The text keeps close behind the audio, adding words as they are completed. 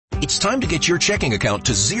It's time to get your checking account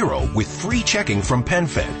to zero with free checking from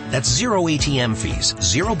PenFed. That's zero ATM fees,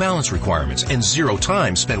 zero balance requirements, and zero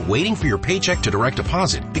time spent waiting for your paycheck to direct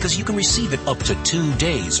deposit because you can receive it up to 2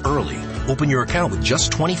 days early. Open your account with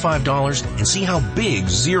just $25 and see how big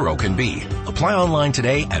zero can be. Apply online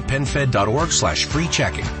today at PenFed.org/free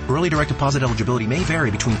checking. Early direct deposit eligibility may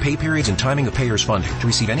vary between pay periods and timing of payer's funding. To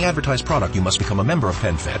receive any advertised product, you must become a member of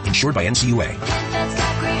PenFed, insured by NCUA.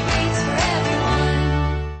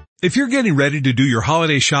 If you're getting ready to do your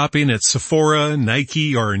holiday shopping at Sephora,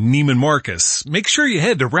 Nike, or Neiman Marcus, make sure you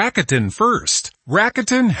head to Rakuten first.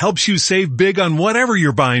 Rakuten helps you save big on whatever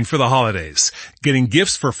you're buying for the holidays. Getting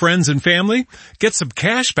gifts for friends and family? Get some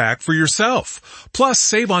cash back for yourself. Plus,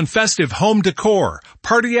 save on festive home decor,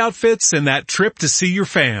 party outfits, and that trip to see your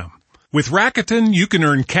fam. With Rakuten, you can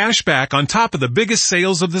earn cash back on top of the biggest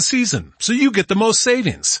sales of the season, so you get the most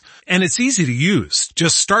savings. And it's easy to use.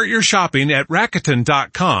 Just start your shopping at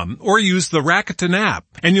Rakuten.com or use the Rakuten app,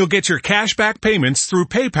 and you'll get your cash back payments through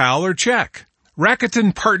PayPal or check.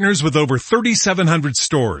 Rakuten partners with over 3,700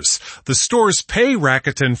 stores. The stores pay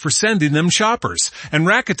Rakuten for sending them shoppers, and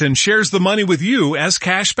Rakuten shares the money with you as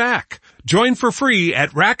cash back. Join for free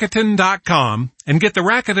at Rakuten.com and get the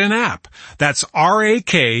Rakuten app. That's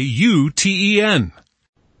Rakuten.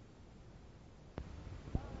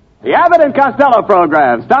 The Abbott and Costello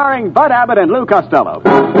program, starring Bud Abbott and Lou Costello.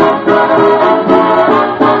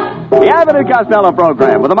 The Abbott and Costello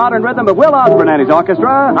program, with the modern rhythm of Will Osborne and his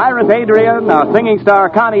orchestra, Iris Adrian, our singing star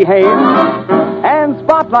Connie Haynes, and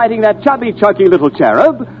spotlighting that chubby, chucky little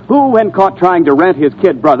cherub who, when caught trying to rent his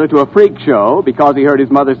kid brother to a freak show because he heard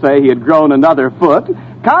his mother say he had grown another foot,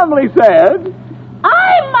 calmly said,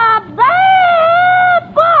 "I'm a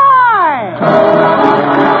bad boy!"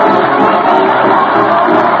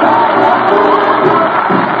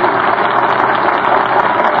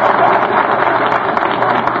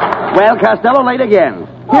 Well, Costello, late again.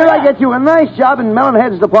 Here I get you a nice job in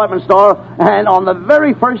Melonhead's department store, and on the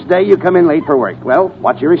very first day you come in late for work. Well,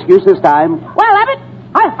 what's your excuse this time? Well, Abbott,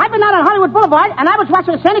 I've been out on Hollywood Boulevard, and I was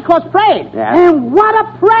watching the Santa Claus parade. Yeah. And what a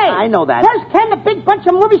parade! I know that. First came the big bunch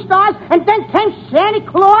of movie stars, and then came Santa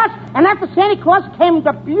Claus, and after Santa Claus came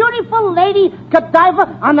the beautiful Lady Godiva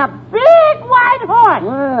on a big white horse.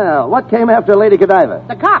 Well, what came after Lady Godiva?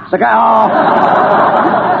 The cops. Oh.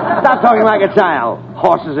 Stop talking like a child.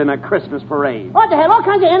 Horses in a Christmas parade. Oh, they had all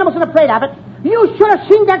kinds of animals in the parade, Abbott. You should have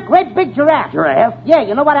seen that great big giraffe. Giraffe? Yeah,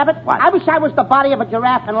 you know what, Abbott? What? I wish I was the body of a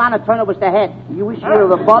giraffe and Lana Turner was the head. You wish you were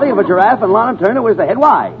the body of a giraffe and Lana Turner was the head?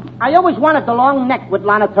 Why? I always wanted the long neck with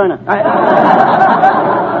Lana Turner.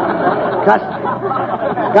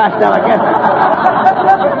 Costello,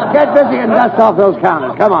 get busy and dust off those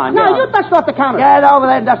counters. Come on. No, you dust off the counter. Get over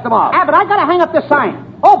there and dust them off. Abbott, I gotta hang up this sign.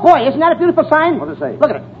 Oh, boy, isn't that a beautiful sign? What does it say?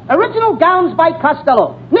 Look at it. Original gowns by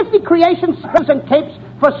Costello. Nifty creations, skirts, and capes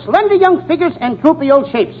for slender young figures and droopy old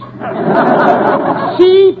shapes.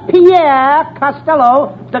 See Pierre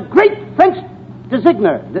Costello, the great French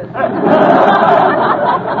designer.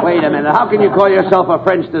 Wait a minute. How can you call yourself a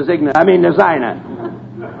French designer? Designer.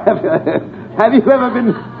 Have you ever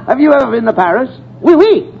been to Paris?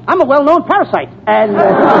 Oui. I'm a well-known parasite. And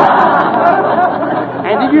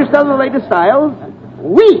did you study the latest styles?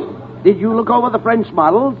 Oui. Did you look over the French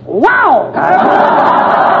models? Wow!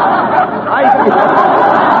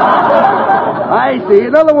 I see.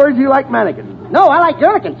 In other words, you like mannequins. No, I like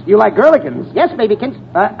girlikins. You like girlikins? Yes, babykins.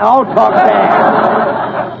 Talk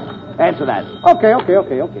fast. Answer that. Okay.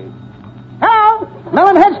 Hello?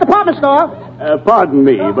 Melonhead's department store. Pardon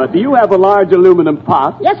me, but do you have a large aluminum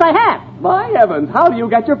pot? Yes, I have. My heavens, how do you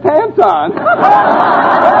get your pants on?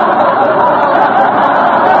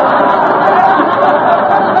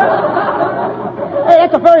 Hey,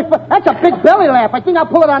 that's a big belly laugh. I think I'll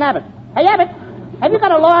pull it on Abbott. Hey, Abbott, have you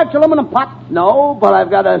got a large aluminum pot? No, but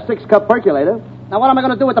I've got a 6-cup percolator. Now, what am I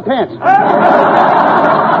going to do with the pants?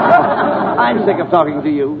 I'm sick of talking to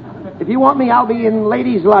you. If you want me, I'll be in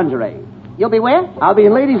ladies' lingerie. You'll be where? I'll be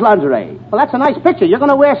in ladies' lingerie. Well, that's a nice picture. You're going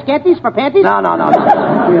to wear scanties for panties? No.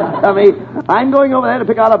 Tell me, I'm going over there to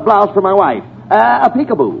pick out a blouse for my wife. A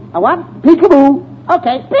peekaboo. A what? Peekaboo.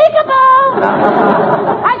 Okay. Peekaboo!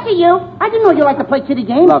 I see you. I didn't know you liked to play kitty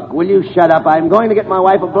games. Look, will you shut up? I'm going to get my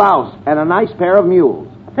wife a blouse and a nice pair of mules.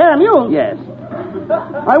 A pair of mules? Yes.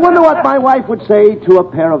 I wonder what my wife would say to a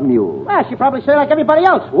pair of mules. Well, she'd probably say like everybody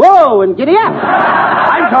else, whoa, and giddy up.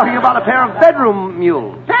 I'm talking about a pair of bedroom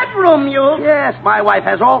mules. Bedroom mules? Yes, my wife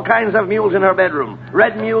has all kinds of mules in her bedroom.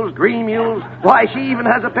 Red mules, green mules. Why, she even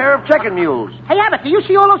has a pair of chicken mules. Hey, Abbott, do you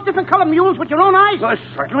see all those different colored mules with your own eyes? Well,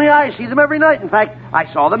 certainly I see them every night. In fact, I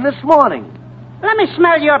saw them this morning. Let me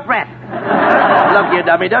smell your breath. Look, you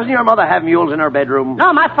dummy, doesn't your mother have mules in her bedroom?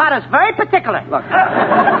 No, my father's very particular. Look,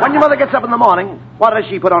 when your mother gets up in the morning, what does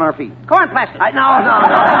she put on her feet? Corn plaster. No.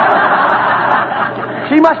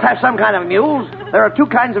 She must have some kind of mules. There are two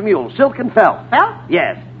kinds of mules, silk and felt. Felt?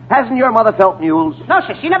 Yes. Hasn't your mother felt mules? No,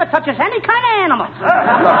 sir. She never touches any kind of animals.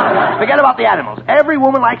 Look, forget about the animals. Every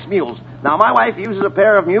woman likes mules. Now, my wife uses a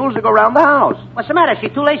pair of mules to go around the house. What's the matter? Is she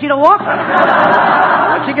too lazy to walk?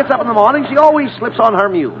 When she gets up in the morning, she always slips on her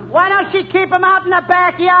mule. Why don't she keep them out in the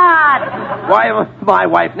backyard? Why, my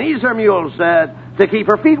wife needs her mules to keep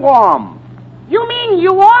her feet warm. You mean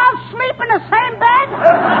you all sleep in the same bed?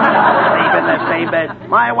 Sleep in the same bed.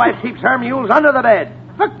 My wife keeps her mules under the bed.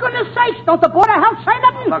 For goodness sakes, don't the Board of Health say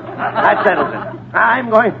nothing? Look, that settles it. I'm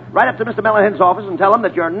going right up to Mr. Mellenhead's office and tell him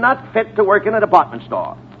that you're not fit to work in a department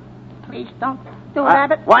store. Please don't do it,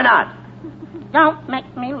 Abbott. Why not? Don't make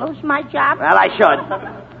me lose my job. Well, I should.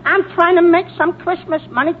 I'm trying to make some Christmas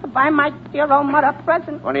money to buy my dear old mother a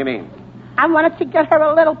present. What do you mean? I wanted to get her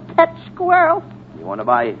a little pet squirrel. You want to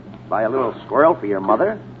buy a little squirrel for your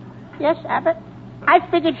mother? Yes, Abbott. I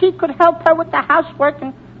figured he could help her with the housework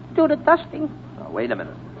and do the dusting. Oh, wait a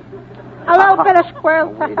minute. A little bit of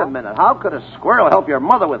squirrel to Wait a help. minute. How could a squirrel help your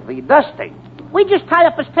mother with the dusting? We just tie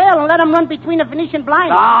up his tail and let him run between the Venetian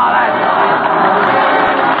blinds.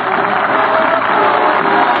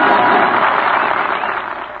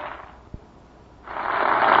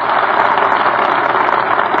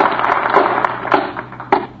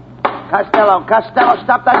 Costello,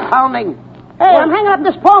 stop that pounding. Hey, I'm hanging up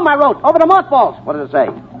this poem I wrote over the mothballs. What does it say?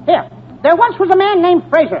 Here. There once was a man named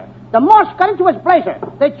Fraser. The moths got into his blazer.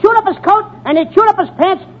 They chewed up his coat, and they chewed up his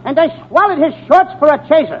pants, and they swallowed his shorts for a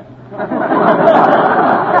chaser. That's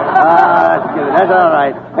good. That's all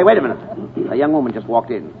right. Hey, wait a minute. A young woman just walked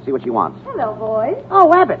in. See what she wants. Hello, boys.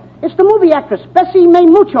 Oh, Abbott. It's the movie actress, Bessie May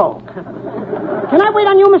Mucho. Can I wait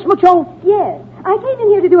on you, Miss Mucho? Yes, I came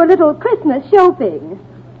in here to do a little Christmas shopping.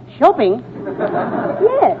 Shopping?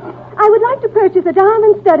 Yes, I would like to purchase a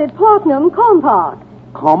diamond-studded platinum compact.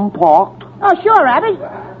 Compact? Oh, sure, Abbott.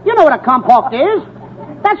 You know what a compact is.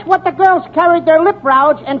 That's what the girls carried their lip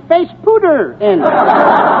rouge and face powder in.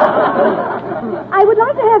 I would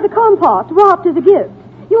like to have the compact wrapped as a gift.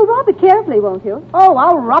 You'll wrap it carefully, won't you? Oh,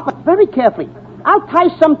 I'll wrap it very carefully. I'll tie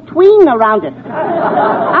some twine around it.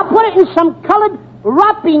 I'll put it in some colored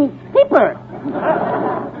wrapping paper.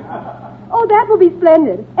 Oh, that will be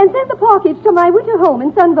splendid. And send the package to my winter home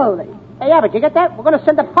in Sun Valley. Hey, Abbott, you get that? We're going to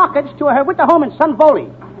send the package to her winter home in Sun Valley.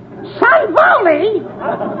 Sun Valley?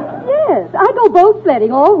 Yes, I go boat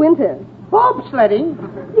sledding all winter. Bob sledding?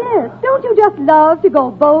 Yes, don't you just love to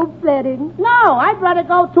go boat sledding? No, I'd rather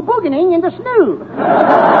go tobogganing in the snow.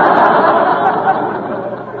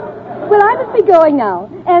 Well, I must be going now.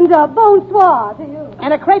 And bonsoir to you.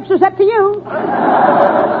 And a crepe Suzette to you.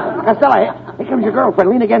 Costello, here comes your girlfriend.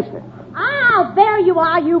 Lean against her. Ah, there you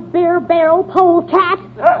are, you beer barrel polecat.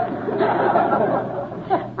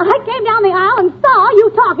 I came down the aisle and saw you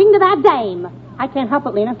talking to that dame. I can't help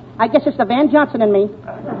it, Lena. I guess it's the Van Johnson in me.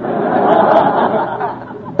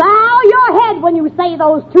 Bow your head when you say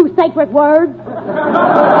those two sacred words.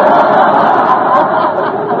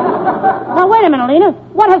 Now, wait a minute, Lena.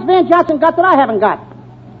 What has Van Johnson got that I haven't got?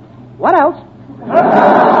 What else?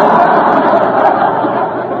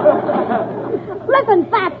 Listen,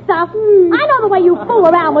 fat stuff. I know the way you fool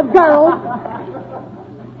around with girls.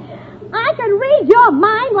 I can read your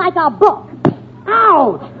mind like a book.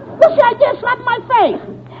 Ouch! What's the idea slapping my face?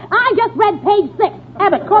 I just read page 6.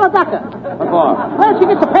 Abbott, call a doctor. What for? Well, she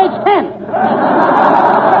gets to page 10.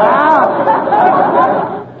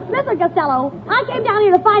 Mr. Costello, I came down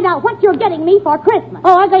here to find out what you're getting me for Christmas.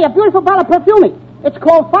 Oh, I got you a beautiful bottle of perfume. It's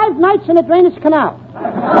called 5 Nights in a Drainage Canal.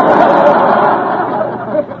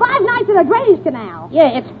 5 nights in a drainage canal.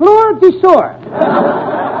 Yeah, it's Fleur de Sour.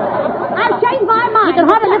 I've changed my mind. You can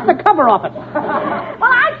hardly lift the cover off it.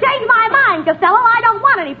 Well, I've changed my mind, Costello. I don't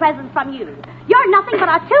want any presents from you. You're nothing but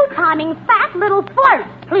a two-timing fat little flirt.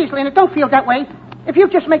 Please, Lena, don't feel that way. If you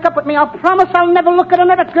just make up with me, I'll promise I'll never look at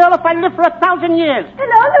another girl if I live for 1,000 years.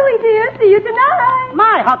 Hello, Louie, dear. See you tonight.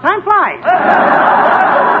 My, how time flies.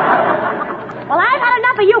 Well, I've had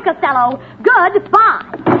enough of you, Costello.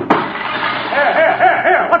 Goodbye.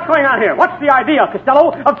 Here. What's going on here? What's the idea,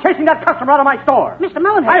 Costello, of chasing that customer out of my store? Mr.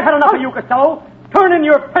 Mellenhead. I've had enough of you, Costello. Turn in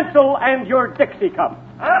your pencil and your Dixie cup.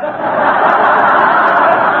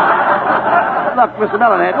 Look, Mr.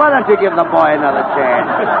 Mellenhead, why don't you give the boy another chance?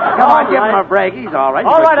 Come on, give him a break. He's all right.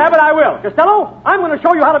 All right, Abbott, I will. Costello, I'm going to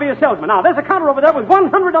show you how to be a salesman. Now, there's a counter over there with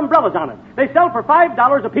 100 umbrellas on it. They sell for $5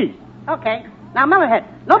 apiece. Okay. Now, Melonhead,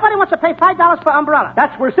 nobody wants to pay $5 for umbrella.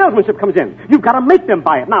 That's where salesmanship comes in. You've got to make them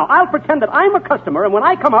buy it. Now, I'll pretend that I'm a customer, and when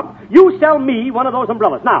I come up, you sell me one of those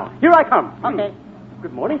umbrellas. Now, here I come. Okay.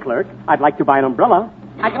 Good morning, clerk. I'd like to buy an umbrella.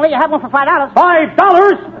 I can let you have one for $5.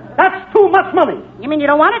 $5? That's too much money. You mean you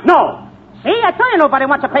don't want it? No. See, I told you nobody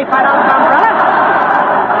wants to pay $5 for umbrella.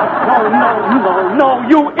 No,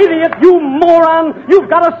 you idiot, you moron. You've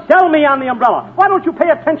got to sell me on the umbrella. Why don't you pay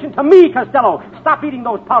attention to me, Costello? Stop eating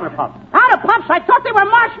those powder puffs. Powder puffs? I thought they were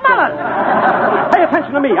marshmallows. Pay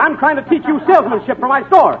attention to me. I'm trying to teach you salesmanship for my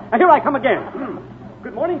store. And here I come again.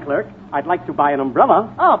 Good morning, clerk. I'd like to buy an umbrella.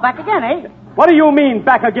 Oh, back again, eh? What do you mean,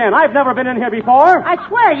 back again? I've never been in here before. I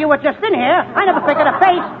swear you were just in here. I never figured a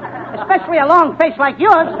face, especially a long face like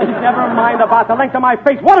yours. Never mind about the length of my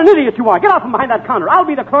face. What an idiot you are. Get off from behind that counter. I'll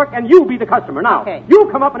be the clerk and you be the customer. Now, okay. You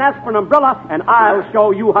come up and ask for an umbrella, and I'll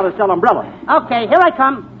show you how to sell umbrellas. Okay, here I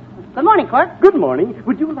come. Good morning, clerk. Good morning.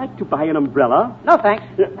 Would you like to buy an umbrella? No, thanks.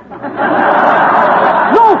 No,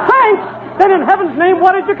 thanks? Then in heaven's name,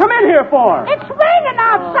 what did you come in here for? It's raining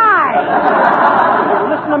outside.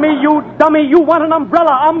 Listen to me, you dummy. You want an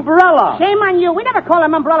umbrella. Umbrella. Shame on you. We never call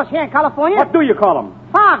them umbrellas here in California. What do you call them?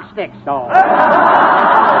 Fog sticks. Oh.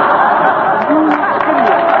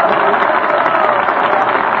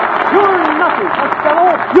 You're nothing,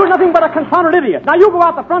 Costello. You're nothing but a confounded idiot. Now, you go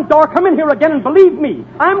out the front door, come in here again, and believe me,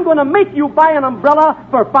 I'm going to make you buy an umbrella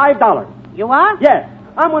for $5. You are? Yes.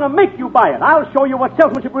 I'm going to make you buy it. I'll show you what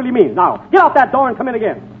salesmanship really means. Now, get out that door and come in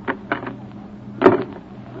again.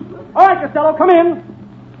 All right, Costello, come in.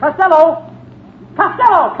 Costello!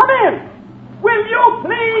 Costello, come in! Will you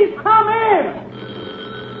please come in?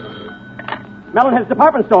 Melonhead's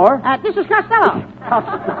department store. This is Costello.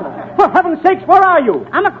 Costello. For heaven's sakes, where are you?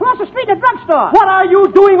 I'm across the street at the drugstore. What are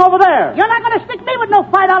you doing over there? You're not going to stick me with no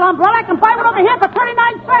 $5 umbrella. I can buy one over here for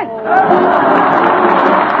 39 cents.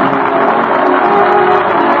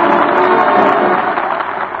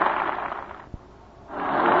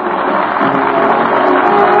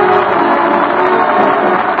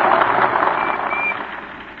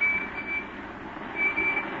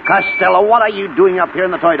 Costello, what are you doing up here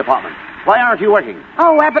in the toy department? Why aren't you working?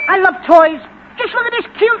 Oh, Abbott, I love toys. Just look at this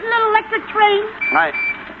cute little electric train.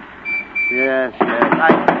 Yes.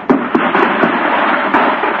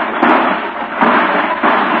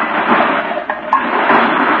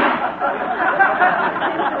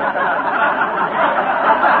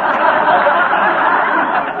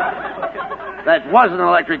 That was an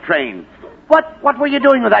electric train. What were you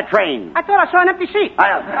doing with that train? I thought I saw an empty seat.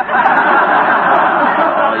 Oh,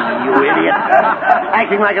 you idiot.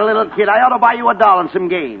 Acting like a little kid. I ought to buy you a doll and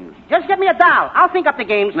some games. Just get me a doll. I'll think up the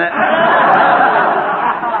games. You'd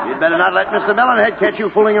better not let Mr. Melonhead catch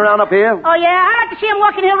you fooling around up here. Oh, yeah? I'd like to see him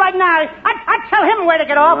walking here right now. I'd tell him where to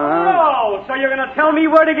get off. Oh, so you're going to tell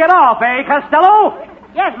me where to get off, eh, Costello?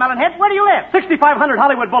 Yes, Melonhead. Where do you live? 6500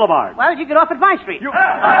 Hollywood Boulevard. Why did you get off at Vine Street?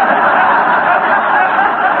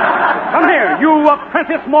 Come here, you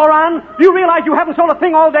apprentice moron. Do you realize you haven't sold a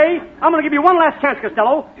thing all day? I'm going to give you one last chance,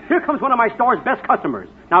 Costello. Here comes one of my store's best customers.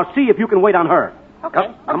 Now see if you can wait on her.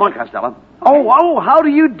 Okay. Come on, Costello. Oh, how do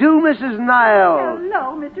you do, Mrs. Niles?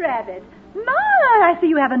 Hello, Mr. Abbott. My, I see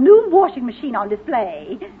you have a new washing machine on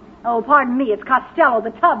display. Oh, pardon me, it's Costello.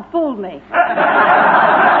 The tub fooled me.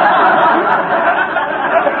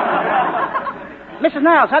 Mrs.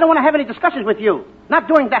 Niles, I don't want to have any discussions with you. Not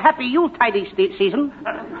during the happy Yuletide season.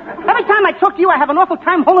 Every time I talk to you, I have an awful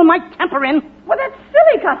time holding my temper in. Well, that's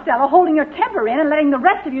silly, Costello, holding your temper in and letting the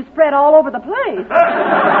rest of you spread all over the place.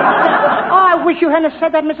 Oh, I wish you hadn't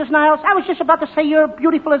said that, Mrs. Niles. I was just about to say you're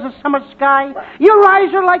beautiful as a summer sky. Your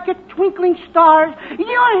eyes are like a twinkling stars.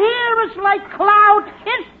 Your hair is like clouds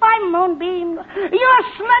kissed by moonbeams. Your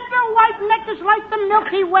slender white neck is like the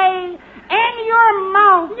Milky Way. And your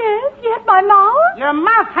mouth. Yes, my mouth. Your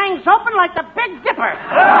mouth hangs open like the Big Dipper.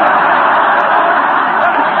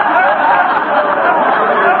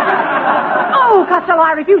 Oh, Costello,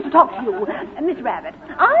 I refuse to talk to you. Miss Rabbit,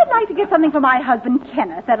 I'd like to get something for my husband,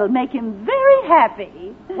 Kenneth, that'll make him very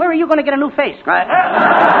happy. Where are you going to get a new face?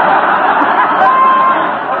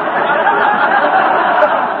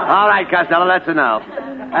 All right, Costello, that's enough.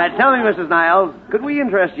 Tell me, Mrs. Niles, could we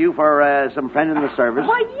interest you for some friend in the service?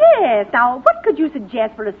 Why, yes. Now, what could you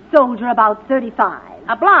suggest for a soldier about 35?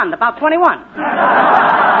 A blonde, about 21.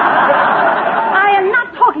 I am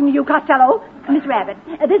not talking to you, Costello. Miss Rabbit,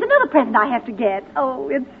 there's another present I have to get. Oh,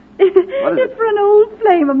 it's for an old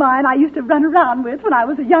flame of mine I used to run around with when I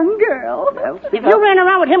was a young girl. Well, if you ran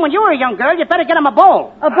around with him when you were a young girl, you better get him a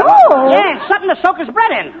bowl. A bowl? Yeah, something to soak his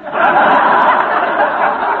bread in.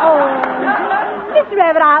 Oh, Mr.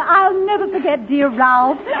 Rabbit, I'll never forget dear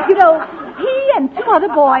Ralph. You know, He and two other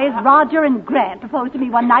boys, Roger and Grant, proposed to me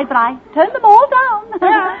one night, but I turned them all down.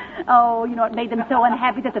 Oh, you know, it made them so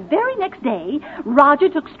unhappy that the very next day, Roger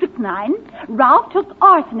took strychnine, Ralph took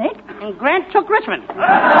arsenic, And Grant took Richmond. I've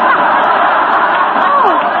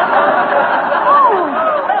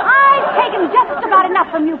taken just about enough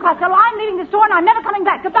from you, Costello. I'm leaving the store and I'm never coming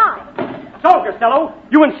back. Goodbye. So, Costello,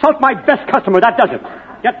 you insult my best customer. That does it.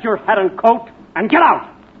 Get your hat and coat and get out.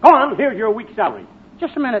 Go on, here's your week's salary.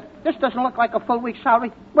 Just a minute. This doesn't look like a full week's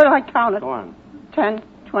salary. Where did I count it? Go on. 10,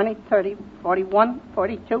 20, 30, 41,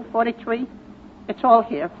 42, 43. It's all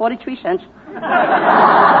here. 43 cents.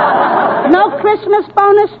 No Christmas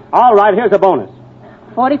bonus? All right, here's a bonus.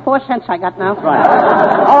 44 cents I got now.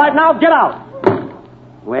 Right. All right, now get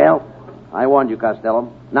out. Well, I warned you,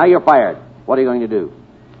 Costello. Now you're fired. What are you going to do?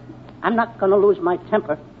 I'm not going to lose my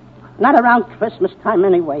temper. Not around Christmas time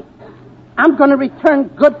anyway. I'm going to return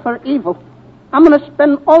good for evil. I'm going to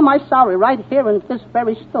spend all my salary right here in this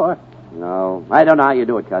very store. No, I don't know how you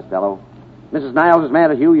do it, Costello. Mrs. Niles is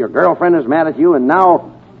mad at you, your girlfriend is mad at you, and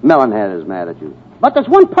now Melonhead is mad at you. But there's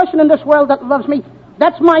one person in this world that loves me.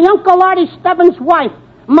 That's my Uncle Artie Stebbins' wife,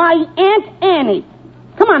 my Aunt Annie.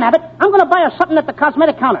 Come on, Abbott. I'm going to buy her something at the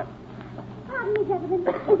cosmetic counter. Pardon me, gentlemen.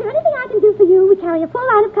 Is there anything I can do for you? We carry a full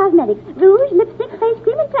line of cosmetics. Rouge, lipstick, face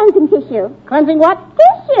cream, and cleansing tissue. Cleansing what?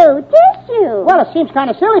 Tissue. Well, it seems kind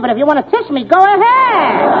of silly, but if you want to tiss me, go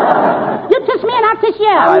ahead. You tiss me and I'll tiss you.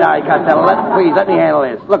 All right, Costello, please, let me handle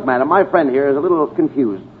this. Look, madam, my friend here is a little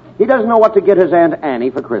confused. He doesn't know what to get his Aunt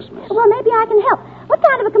Annie for Christmas. Well, maybe I can help. What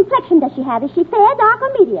kind of a complexion does she have? Is she fair, dark,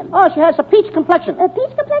 or medium? Oh, she has a peach complexion. A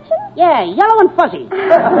peach complexion? Yeah, yellow and fuzzy.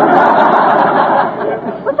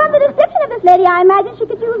 Well, from the description of this lady, I imagine she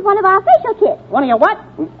could use one of our facial kits. One of your what?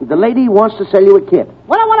 The lady wants to sell you a kit.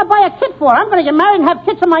 What do I want to buy a kit for? I'm going to get married and have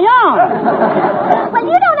kits of my own. Well,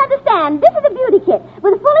 you don't understand. This is a beauty kit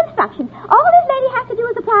with full instructions. All this lady has to do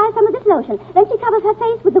is apply some of this lotion. Then she covers her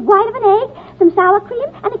face with the white of an egg, some sour cream,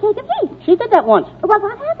 and a cake of yeast. She did that once. Well,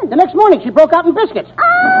 what happened? The next morning, she broke out in biscuits. Oh!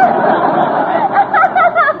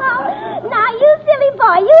 Now, you silly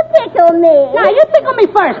boy, you tickle me. Now, you tickle me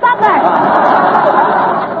first. Stop that.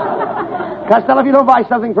 Costello, if you don't buy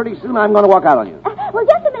something pretty soon, I'm going to walk out on you. Well,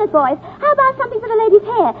 just a minute, boys. How about something for the lady's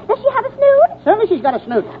hair? Does she have a snoot? Certainly she's got a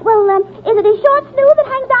snoot. Well, is it a short snoot that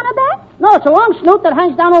hangs down her back? No, it's a long snoot that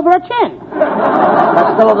hangs down over her chin.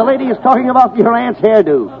 Costello, the lady is talking about your aunt's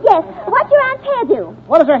hairdo. Yes. What's your aunt's hair do?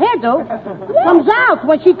 What does her hair do? Comes out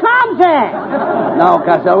when she combs it. No,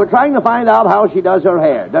 Costello, we're trying to find out how she does her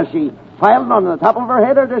hair. Does she pile it on the top of her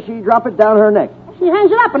head, or does she drop it down her neck? She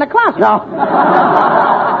hangs it up in the closet. No.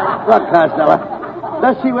 Look, Costello,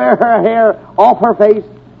 does she wear her hair off her face?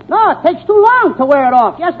 No, it takes too long to wear it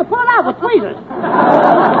off. She has to pull it out with tweezers.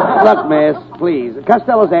 Look, miss, please.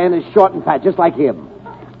 Costello's aunt is short and fat, just like him.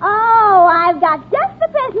 Oh, I've got just the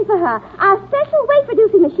present for her. Our special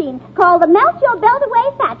weight-reducing machine called the Melt Your Belt Away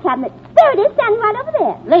Fat Cabinet. There it is, standing right over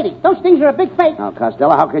there. Lady, those things are a big fake. Now,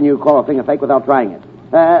 Costello, how can you call a thing a fake without trying it?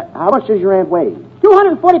 How much does your aunt weigh?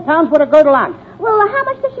 240 pounds with a girdle on. Well, how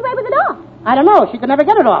much does she weigh with it off? I don't know. She could never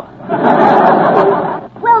get it off.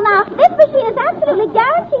 Well, now, this machine is absolutely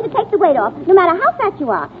guaranteed to take the weight off, no matter how fat you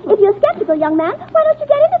are. If you're skeptical, young man, why don't you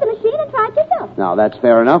get into the machine and try it yourself? Now, that's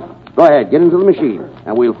fair enough. Go ahead, get into the machine,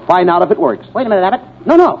 and we'll find out if it works. Wait a minute, Abbott.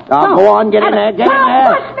 No. Now, go on, get in there, get in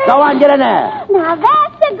there. Go on, get in there. Now,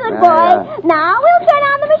 that's a good boy. Now, we'll turn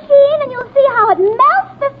on the machine, and you'll see how it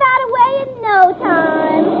melts the fat away in no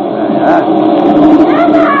time.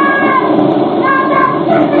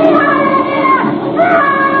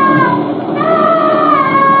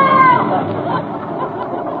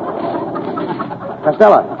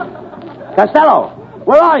 Costello,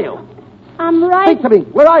 where are you? I'm right. Speak to me.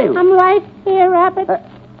 Where are you? I'm right here, Abbott.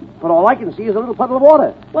 But all I can see is a little puddle of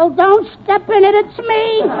water. Well, don't step in it. It's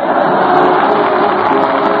me.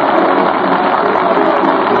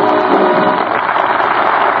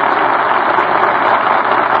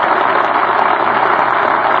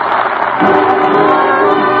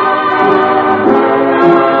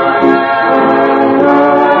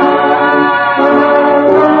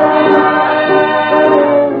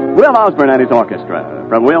 Will Osborne and his orchestra.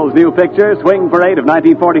 From Will's new picture, Swing Parade of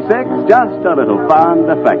 1946, just a little fond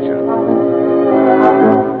affection.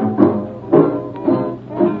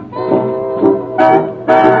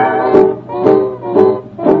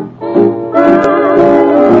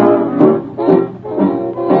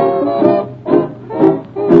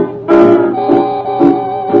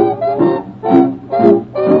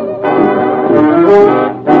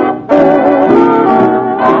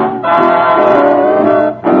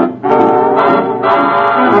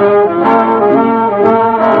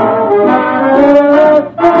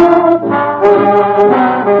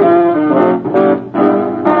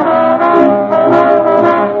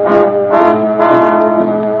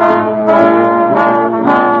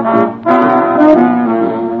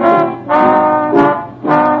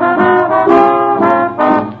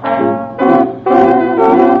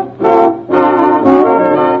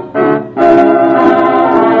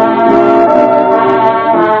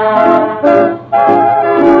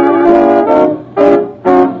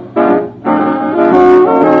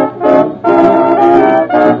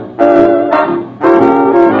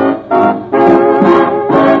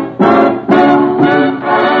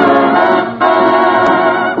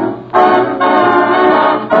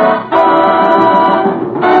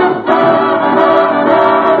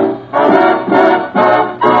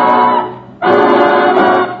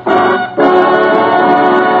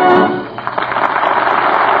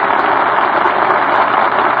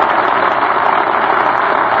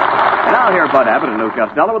 hear Bud Abbott and Lou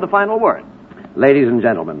Costello with the final word. Ladies and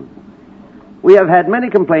gentlemen, we have had many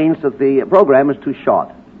complaints that the program is too short.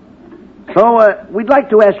 So we'd like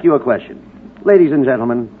to ask you a question. Ladies and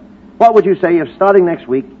gentlemen, what would you say if starting next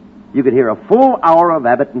week you could hear a full hour of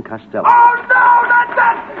Abbott and Costello? Oh, no, not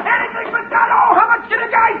that! Anything but that! Oh, how much can a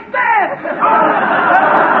guy stand?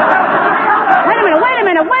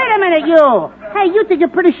 Wait a minute, you! Hey, you think you're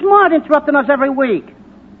pretty smart interrupting us every week.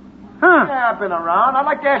 Huh? Yeah, I've been around. I'd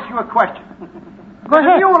like to ask you a question. Go There's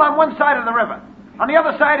ahead. a mule on one side of the river. On the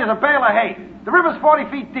other side is a bale of hay. The river's 40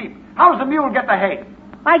 feet deep. How does the mule get the hay?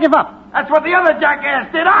 I give up. That's what the other jackass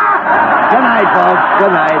did. Ah! Good night, folks.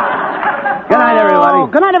 Good night. Good night, everybody. Oh,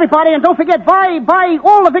 good night, everybody, and don't forget, buy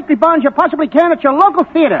all the victory bonds you possibly can at your local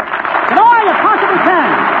theater. Get all you possibly can.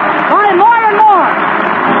 Buy more and more.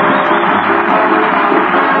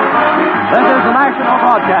 This is the National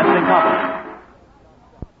Broadcasting Company.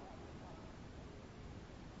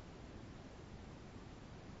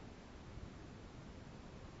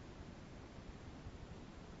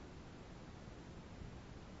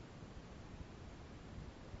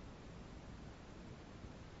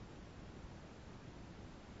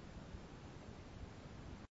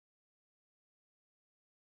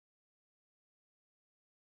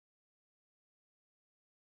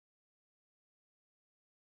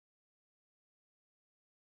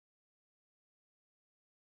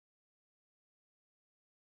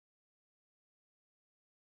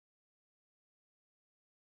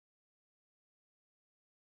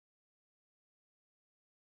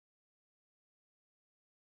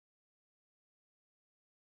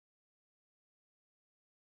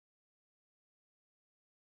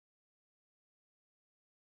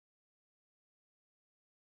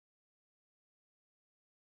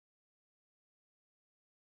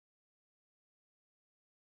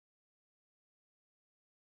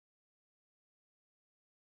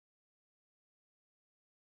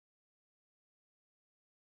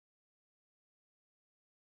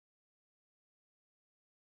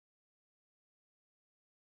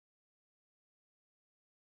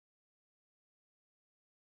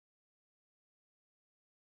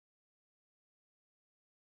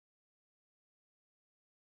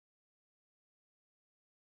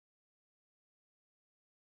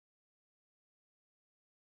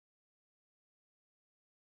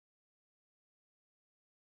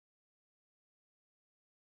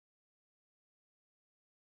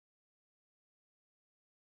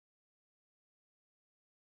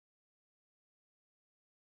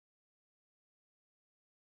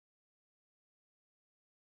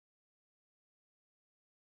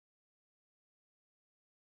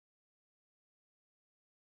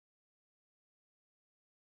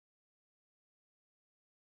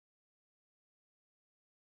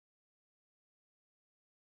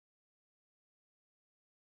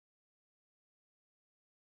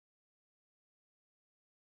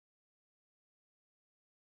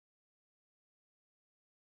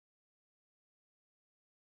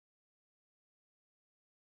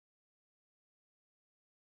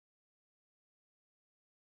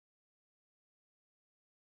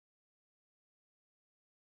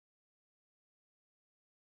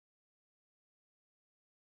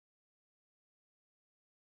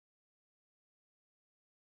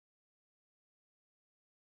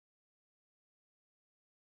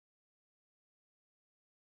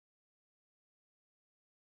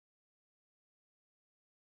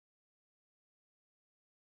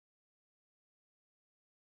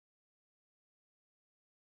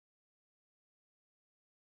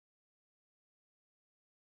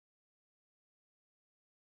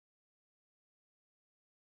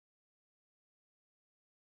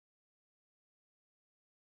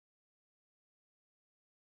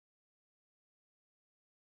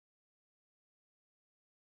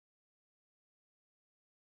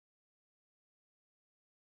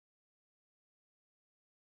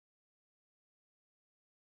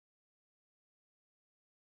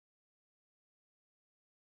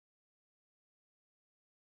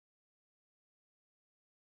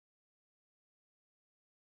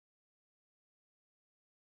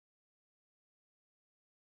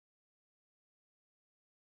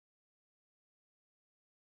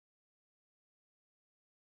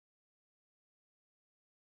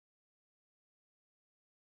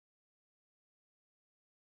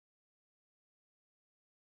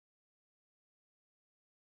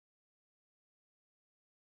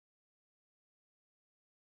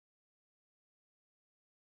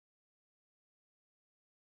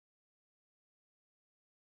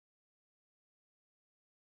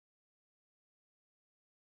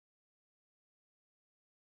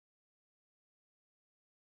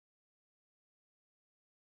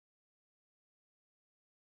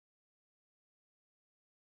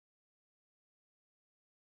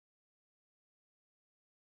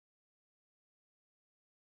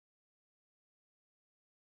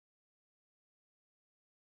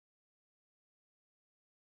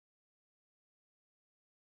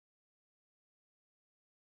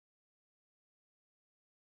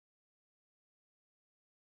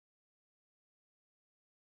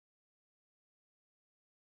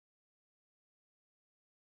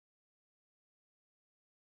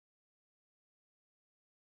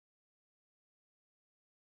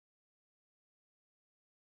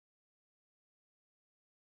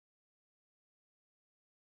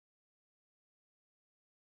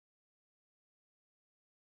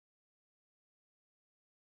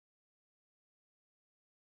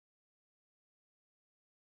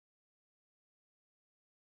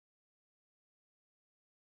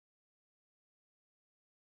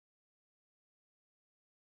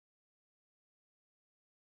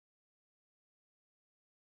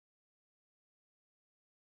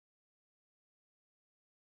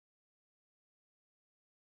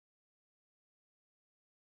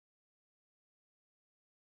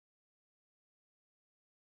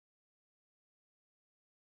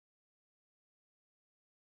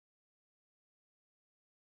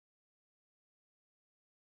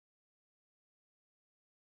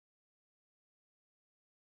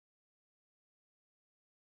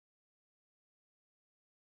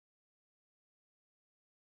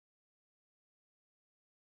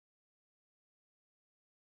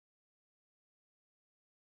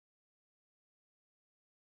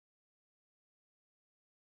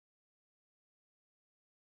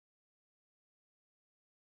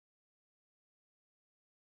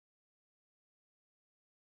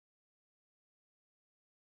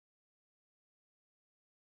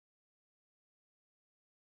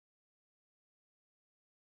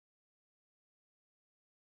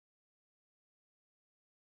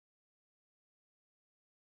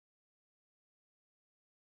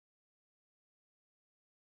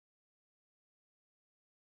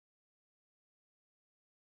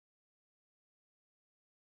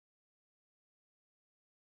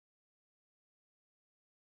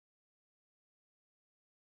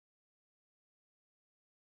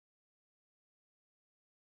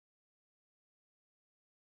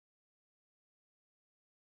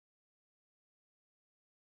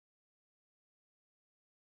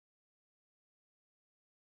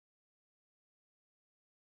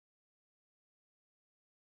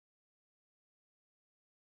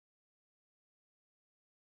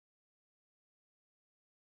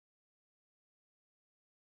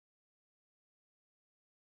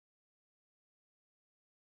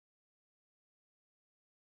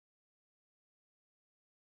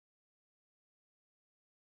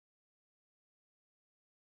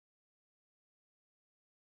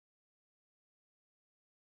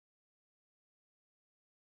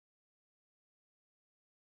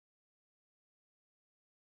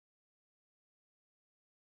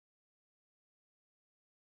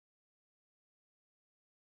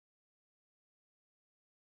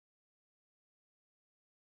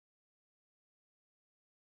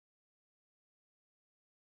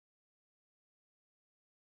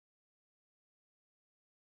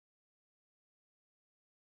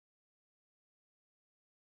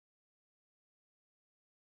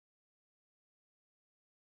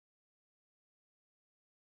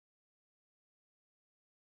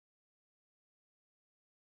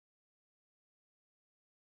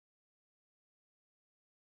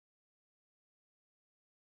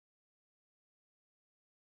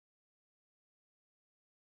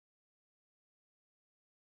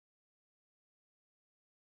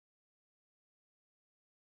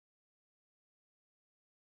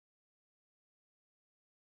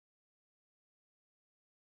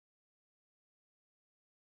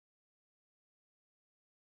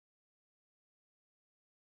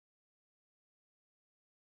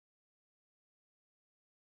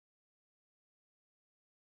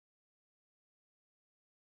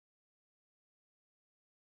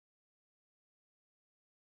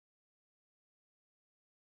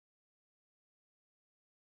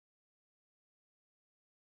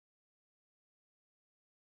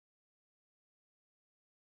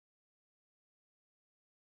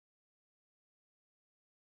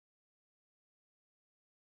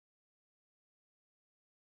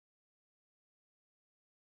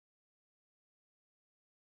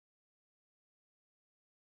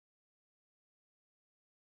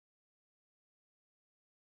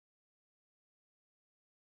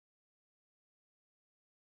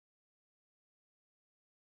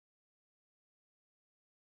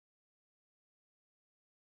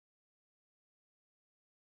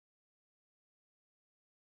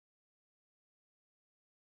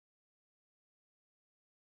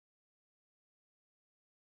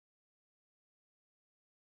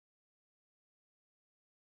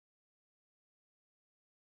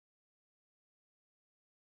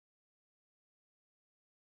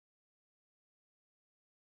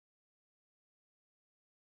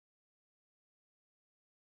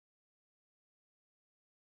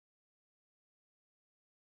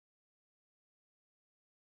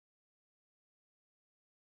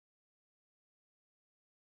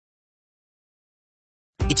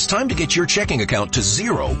 It's time to get your checking account to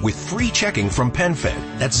zero with free checking from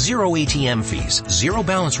PenFed. That's zero ATM fees, zero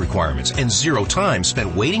balance requirements, and zero time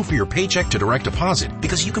spent waiting for your paycheck to direct deposit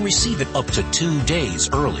because you can receive it up to 2 days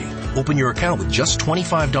early. Open your account with just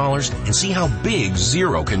 $25 and see how big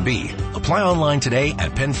zero can be. Apply online today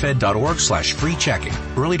at PenFed.org/free checking.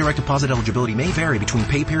 Early direct deposit eligibility may vary between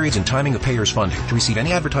pay periods and timing of payers' funding. To receive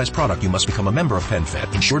any advertised product, you must become a member of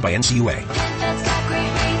PenFed, insured by NCUA.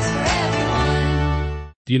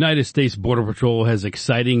 The United States Border Patrol has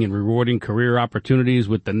exciting and rewarding career opportunities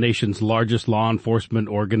with the nation's largest law enforcement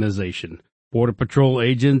organization. Border Patrol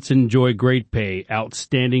agents enjoy great pay,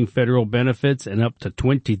 outstanding federal benefits, and up to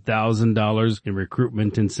 $20,000 in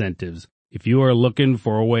recruitment incentives. If you are looking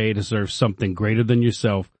for a way to serve something greater than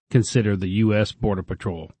yourself, consider the U.S. Border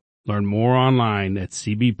Patrol. Learn more online at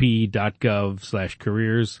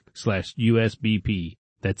cbp.gov/careers/USBP.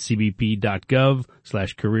 That's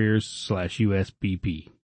cbp.gov/careers/USBP.